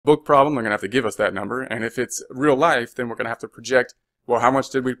book problem, they're going to have to give us that number. And if it's real life, then we're going to have to project, well, how much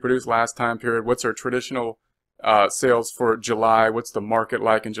did we produce last time period? What's our traditional sales for July? What's the market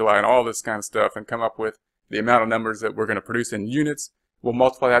like in July? And all this kind of stuff, and come up with the amount of numbers that we're going to produce in units. We'll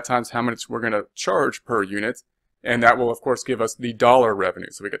multiply that times how much we're going to charge per unit. And that will, of course, give us the dollar revenue.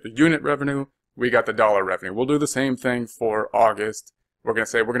 So we got the unit revenue, we got the dollar revenue. We'll do the same thing for August. We're going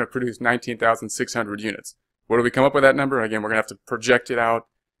to say we're going to produce 19,600 units. Where do we come up with that number? Again, we're going to have to project it out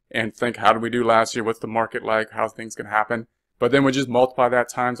and think, how did we do last year? What's the market like? How's things going to happen? But then we just multiply that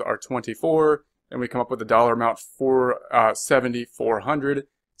times our 24, and we come up with the dollar amount for 7,400.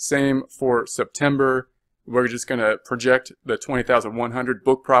 Same for September. We're just going to project the 20,100.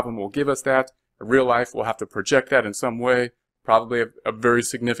 Book problem will give us that. In real life, we'll have to project that in some way. Probably a very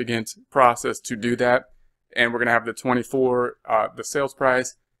significant process to do that. And we're going to have the 24, the sales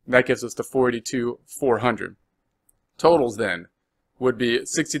price. That gives us the 42,400. Totals then would be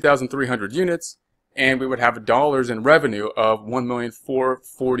 60,300 units, and we would have dollars in revenue of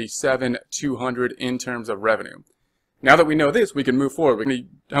 1,447,200 in terms of revenue. Now that we know this, we can move forward.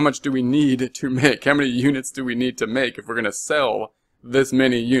 How much do we need to make? How many units do we need to make if we're going to sell this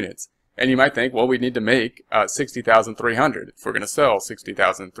many units? And you might think, well, we need to make 60,300 if we're going to sell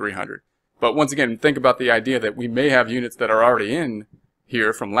 60,300. But once again, think about the idea that we may have units that are already in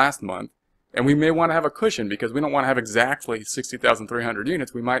here from last month, and we may want to have a cushion because we don't want to have exactly 60,300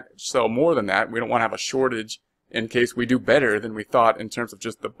 units. We might sell more than that. We don't want to have a shortage in case we do better than we thought in terms of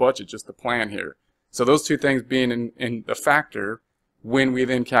just the budget, just the plan here. So those two things being in the factor when we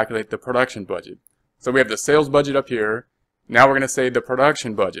then calculate the production budget. So we have the sales budget up here. Now we're going to say the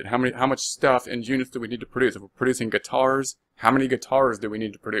production budget. How much stuff in units do we need to produce? If we're producing guitars, how many guitars do we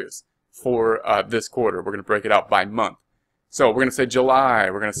need to produce for this quarter? We're going to break it out by month. So we're going to say July.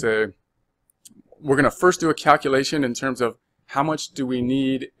 We're going to first do a calculation in terms of how much do we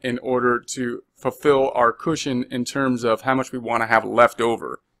need in order to fulfill our cushion in terms of how much we want to have left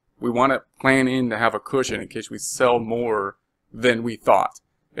over. We want to plan in to have a cushion in case we sell more than we thought.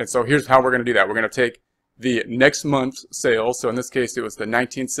 And so here's how we're going to do that. We're going to take the next month's sales. So in this case, it was the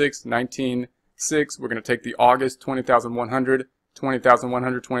 19.6, 19.6. We're going to take the August 20,100,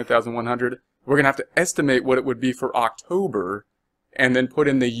 20,100, 20,100. We're going to have to estimate what it would be for October and then put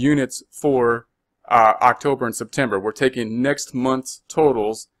in the units for October and September. We're taking next month's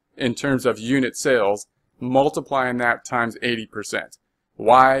totals in terms of unit sales, multiplying that times 80%.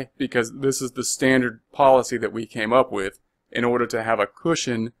 Why? Because this is the standard policy that we came up with in order to have a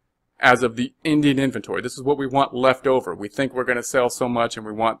cushion as of the ending inventory. This is what we want left over. We think we're going to sell so much and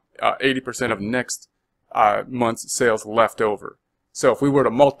we want 80% of next month's sales left over. So if we were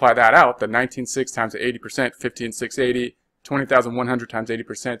to multiply that out, the 19.6 times 80%, 15,680, 20,100 times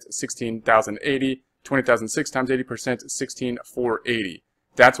 80%, 16,080, 20,006 times 80%, 16,480.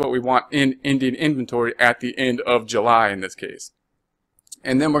 That's what we want in ending inventory at the end of July in this case.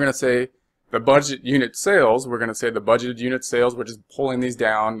 And then we're going to say the budget unit sales. We're going to say the budgeted unit sales. We're just pulling these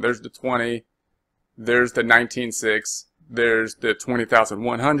down. There's the 20. There's the 19.6. There's the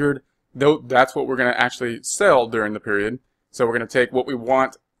 20,100. That's what we're going to actually sell during the period. So we're going to take what we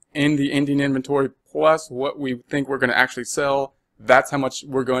want in the ending inventory plus what we think we're going to actually sell. That's how much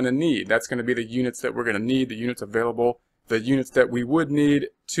we're going to need. That's going to be the units that we're going to need, the units available, the units that we would need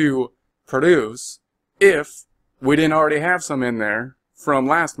to produce if we didn't already have some in there from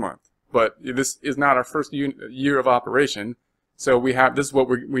last month. But this is not our first year of operation. So this is what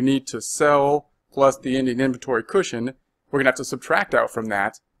we need to sell plus the ending inventory cushion. We're going to have to subtract out from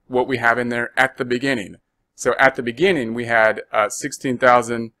that what we have in there at the beginning. So at the beginning, we had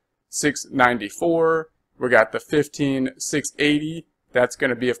 16,694. We got the 15,680. That's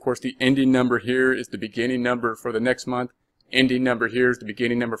going to be, of course, the ending number here is the beginning number for the next month. Ending number here is the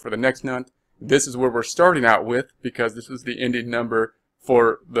beginning number for the next month. This is where we're starting out with because this is the ending number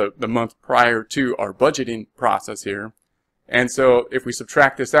for the month prior to our budgeting process here. And so if we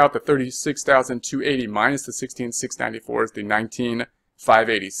subtract this out, the 36,280 minus the 16,694 is the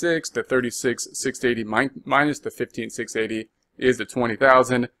 19,586. The 36,680 minus the 15,680 is the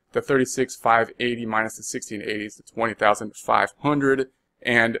 20,000. The 36,580 minus the 1680 is the 20,500.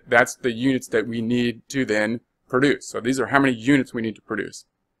 And that's the units that we need to then produce. So these are how many units we need to produce.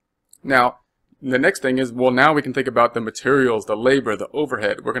 Now, the next thing is, well, now we can think about the materials, the labor, the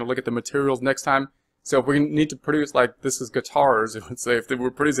overhead. We're going to look at the materials next time. So if we need to produce, like this is guitars, let's say if we're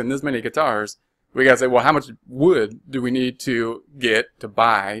producing this many guitars, we got to say, well, how much wood do we need to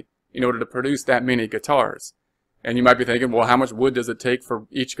buy in order to produce that many guitars? And you might be thinking, well, how much wood does it take for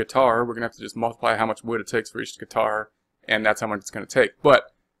each guitar? We're going to have to just multiply how much wood it takes for each guitar, and that's how much it's going to take.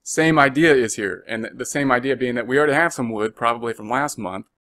 But same idea is here, and the same idea being that we already have some wood, probably from last month.